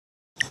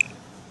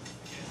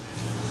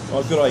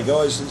Right, good day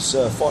guys, it's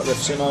Fight Ref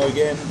Simo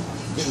again,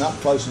 getting up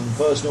close and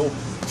personal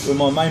with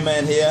my main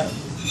man here,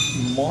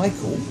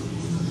 Mikal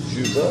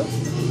Joubert.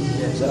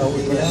 Is that how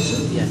we pronounce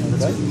it? Yeah.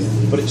 Okay.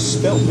 But it's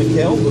spelt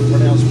Mikal but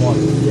pronounced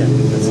Michael. Yeah.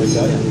 That's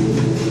okay.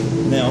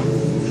 It, yeah. Now,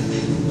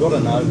 gotta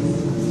know,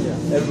 yeah.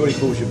 everybody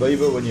calls you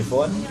Bieber when you're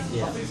fighting.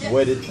 Yeah.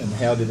 Where did and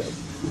how did it?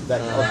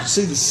 That I can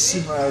see the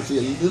similarity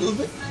a little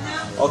bit.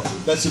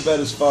 That's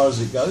about as far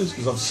as it goes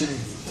because I've seen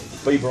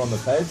Bieber on the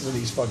pads and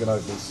he's fucking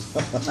hopeless.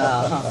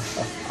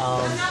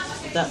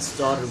 That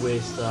started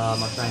with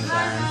my trainer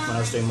Darren when I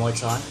was doing Muay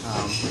Thai.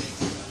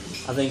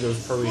 I think it was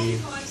probably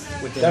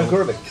within Darren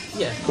Kurovic?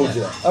 Yeah. Called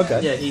you that?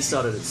 Okay. Yeah, he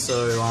started it.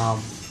 So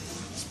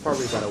it's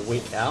probably about a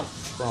week out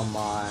from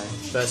my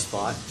first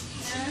fight.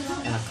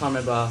 And I can't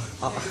remember,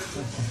 I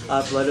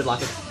uploaded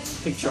like a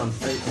picture on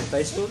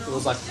Facebook. It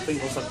was like, I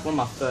think it was like one of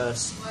my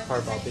first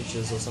profile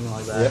pictures or something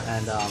like that. Yep.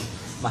 And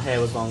my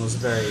hair was long. It was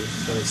a very,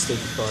 very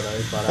sticky photo.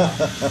 But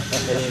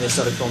and then they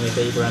started calling me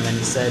Bieber, and then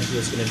he said he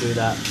was going to do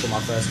that for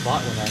my first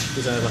fight when he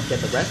was going to like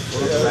get the rep,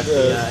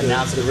 the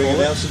announcer, the ring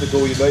announcer to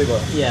call you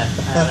Bieber. Yeah,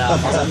 and I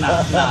was like,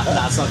 nah,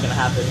 it's not going to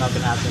happen. Not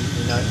going to happen.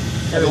 You know,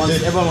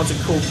 everyone wants a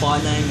cool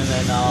fight name, and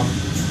then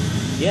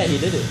yeah, he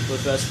did it for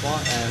the first fight,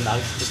 and I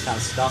just kind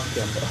of stuck.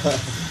 And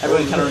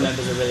everyone kind of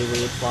remembers a really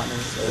weird fight name.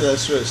 So.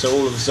 That's right. So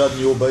all of a sudden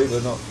you're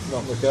Bieber, not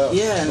Mikal.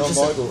 Yeah, and not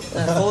just, Michael.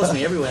 It follows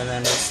me everywhere,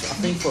 man. I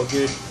think for a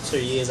good 2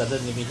 years I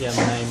didn't even hear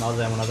my name other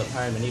than when I was at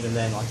home, and even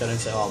then, like, I don't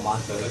say, "Oh,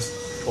 Michael," I just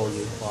call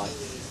you. Like,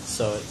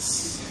 so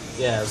it's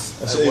it's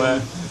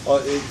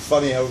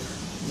funny how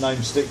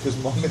names stick because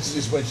my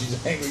missus, when she's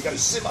angry, goes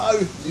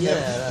Simo. She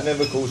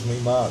never calls me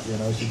Mark. You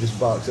know, she just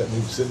barks at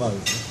me Simo.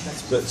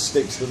 So it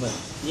sticks, doesn't it?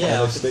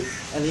 Yeah,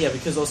 and yeah,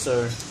 because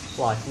also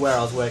like where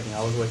I was working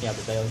at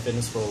the Daily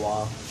Fitness for a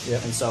while. Yeah.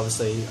 And so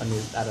obviously I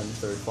knew Adam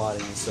through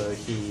fighting, and so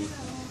he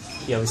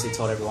obviously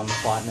told everyone the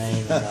fight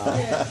name.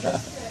 And,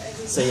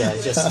 so yeah,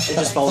 it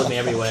just followed me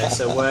everywhere.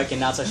 So work,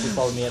 and now it's actually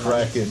followed me at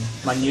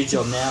my new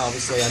job now.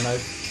 Obviously, I know.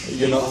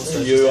 You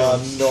are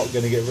not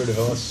going to get rid of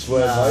it, I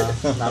swear, mate.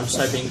 I'm just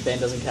hoping Ben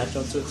doesn't catch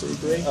on to it too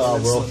quick. Oh,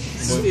 well.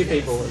 There's a few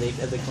people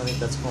at the clinic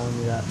that's calling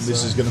me that.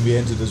 This is going to be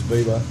entered as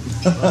Bieber.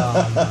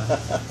 No.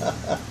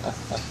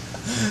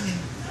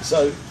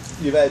 So,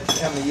 you've had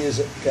how many years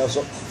at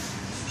Calsop?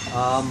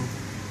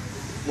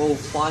 Well,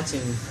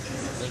 fighting, I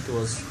think it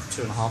was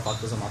 2.5. I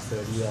was in my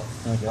third year.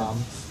 Okay.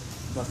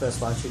 My first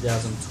fight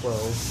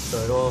 2012.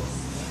 So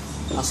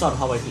I started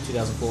halfway through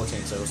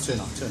 2014. So it was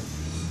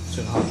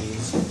 2.5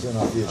 years.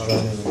 2.5 years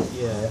training.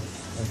 Yeah.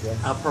 Okay.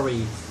 I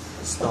probably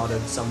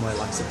started somewhere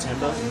like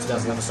September in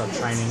 2011. I started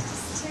training,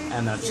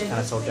 and I just kind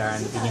of told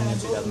Darren at the beginning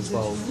of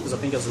 2012 because I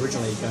think I was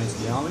originally going to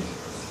the army.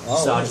 Oh,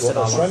 so I just said,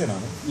 Australian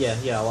army?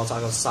 Yeah. I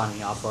was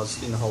signing up. I was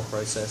in the whole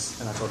process,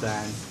 and I told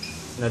Darren,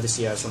 this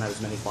year I just want to have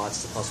as many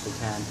fights as I possibly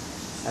can.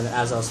 And then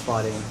as I was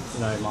fighting,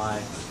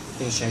 my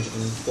things changed. I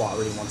didn't quite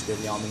really want to be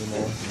in the army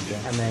anymore. Okay.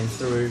 And then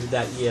through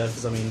that year,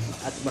 because when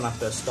I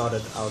first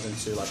started, I was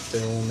into like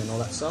film and all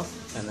that stuff,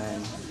 and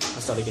then I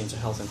started getting into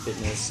health and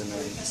fitness, and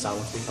then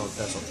started to become a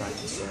personal trainer.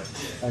 So.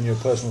 And you're a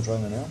personal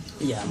trainer now?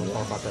 Yeah, I'm a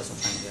qualified personal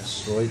trainer. Yeah.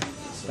 Sweet.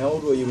 How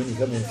old were you when you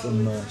came in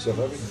from South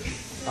Africa?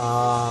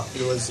 I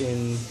was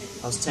 10,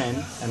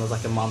 and it was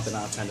like a month, and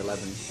I turned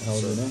 11. How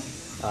old are you now?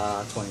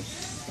 20.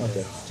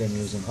 Okay, 10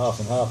 years and half.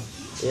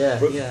 Yeah.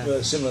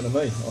 Similar to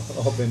me.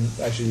 I've been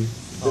actually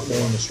a bit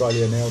more in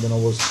Australia now than I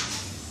was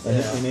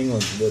in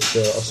England, but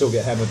I still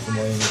get hammered from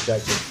my English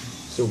accent.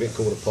 Still get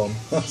called upon.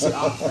 See,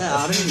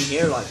 I don't even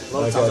hear, like, a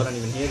lot of times I don't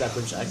even hear that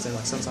British accent.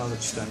 Like, sometimes I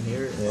just don't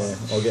hear it. Yeah,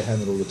 I get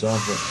hammered all the time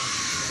for it.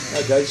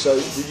 Okay, so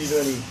did you do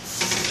any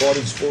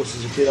fighting sports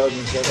as a kid over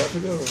in South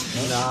Africa? Or,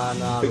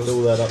 no? Picked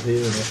all that up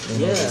here? I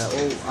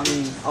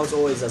was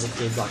always, as a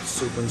kid, like,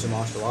 super into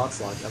martial arts.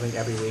 Like, I think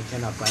every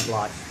weekend I played,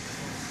 like,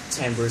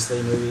 10 Bruce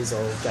Lee movies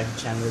or Jackie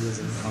Chan movies.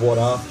 And what,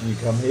 after you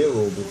come here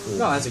or before?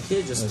 No, as a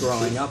kid, just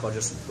growing up, I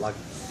just loved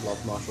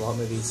martial art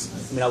movies.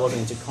 I mean, I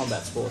wasn't into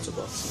combat sports or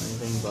boxing or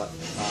anything, but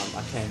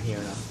I came here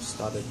and I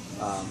started.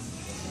 I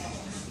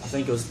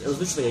think it was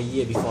literally a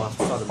year before I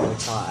started Muay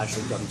Thai. I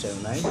actually got into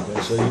MMA.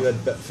 Okay, so you had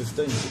about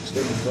 15, 16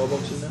 in Thai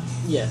boxing now?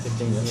 Yeah,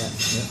 15. Yeah.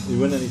 You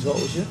win any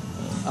titles yet?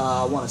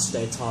 I won a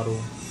state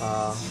title.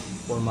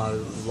 One of my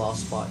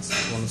last fights.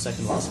 Won the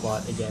second last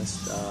fight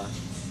against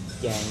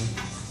Gang.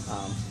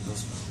 It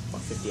was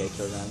like 58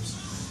 kilograms.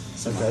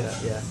 Okay. Like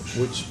that, yeah.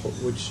 Which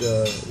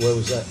where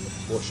was that?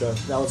 What show?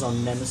 That was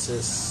on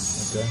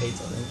Nemesis 8, I think.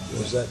 Yeah.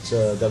 Was that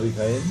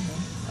WKN?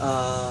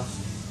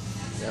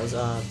 That was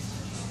WA.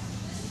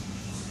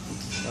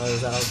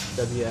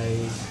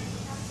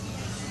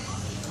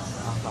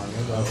 I can't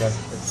remember. Okay.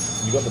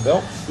 You got the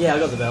belt? Yeah, I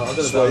got the belt.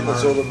 Sweet,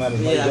 that's all that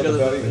matters. Yeah, you got the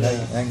belt. You can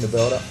hang the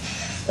belt up.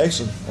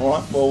 Excellent. All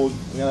right. Well, we're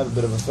going to have a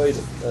bit of a feed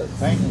at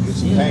Pank and get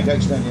some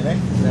pancakes down your neck.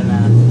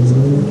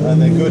 And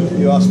they're good.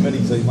 You asked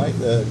Mitty to, mate.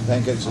 The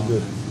pancakes are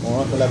good. All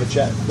right. We'll have a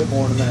chat a bit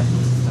more in a minute.